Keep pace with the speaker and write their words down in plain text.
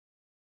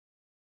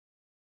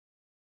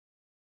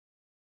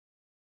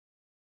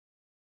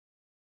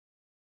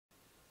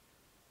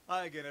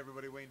Hi again,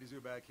 everybody. Wayne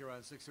DeZoo back here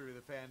on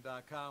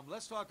 630thefan.com.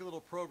 Let's talk a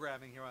little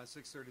programming here on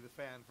 630 The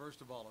Fan,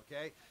 first of all,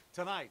 okay?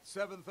 Tonight,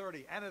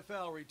 7:30,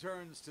 NFL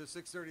returns to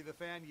 630 The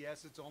Fan.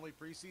 Yes, it's only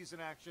preseason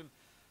action.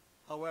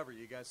 However,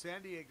 you got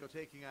San Diego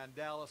taking on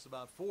Dallas.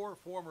 About 4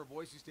 former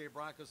Boise State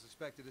Broncos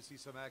expected to see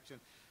some action.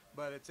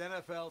 But it's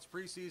NFL, it's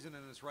preseason,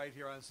 and it's right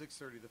here on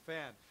 630 The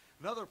Fan.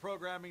 Another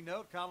programming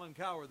note, Colin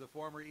Cowherd, the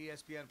former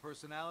ESPN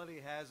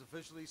personality, has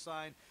officially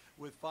signed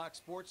with Fox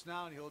Sports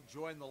now, and he'll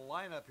join the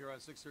lineup here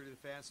on 630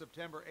 The Fan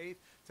September 8th,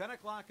 10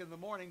 o'clock in the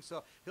morning.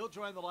 So he'll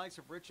join the likes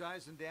of Rich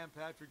Eisen, Dan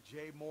Patrick,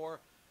 Jay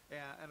Moore,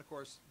 and of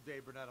course,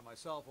 Dave Burnett and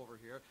myself over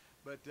here.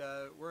 But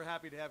we're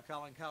happy to have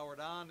Colin Cowherd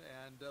on,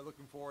 and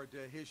looking forward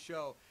to his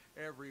show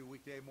every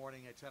weekday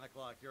morning at 10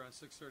 o'clock here on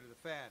 630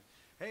 The Fan.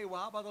 Hey,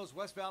 well, how about those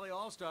West Valley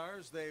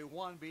All-Stars? They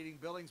won, beating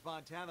Billings,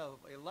 Montana,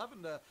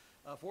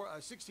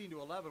 16 to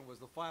 11 was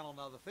the final.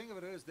 Now, the thing of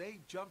it is,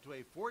 they jumped to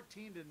a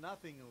 14 to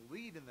nothing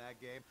lead in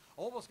that game.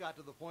 Almost got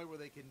to the point where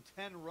they can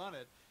 10-run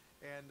it,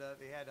 and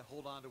they had to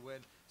hold on to win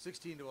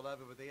 16 to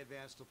 11, but they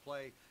advanced to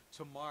play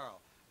tomorrow.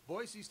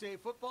 Boise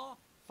State football.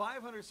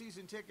 500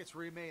 season tickets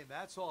remain.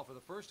 That's all. For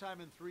the first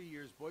time in 3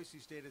 years, Boise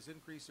State has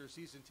increased their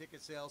season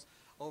ticket sales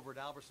over at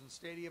Albertson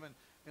Stadium, and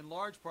in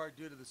large part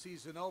due to the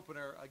season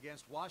opener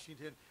against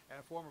Washington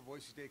and former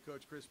Boise State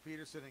coach Chris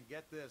Peterson. And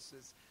get this,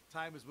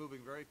 time is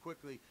moving very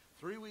quickly.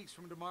 3 weeks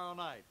from tomorrow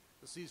night,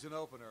 the season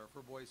opener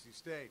for Boise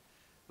State.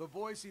 The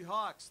Boise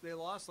Hawks, they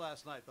lost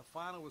last night. The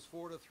final was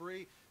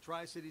 4-3.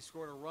 Tri-City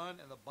scored a run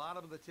in the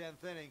bottom of the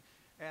 10th inning.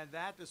 And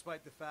that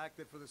despite the fact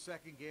that for the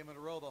second game in a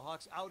row, the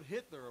Hawks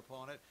out-hit their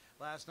opponent.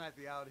 Last night,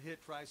 they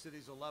out-hit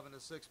Tri-Cities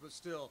 11-6, but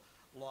still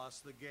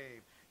lost the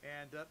game.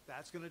 And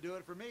that's going to do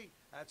it for me.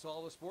 That's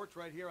all the sports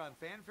right here on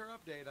Fanfare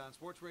Update on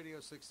Sports Radio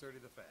 630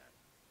 The Fan.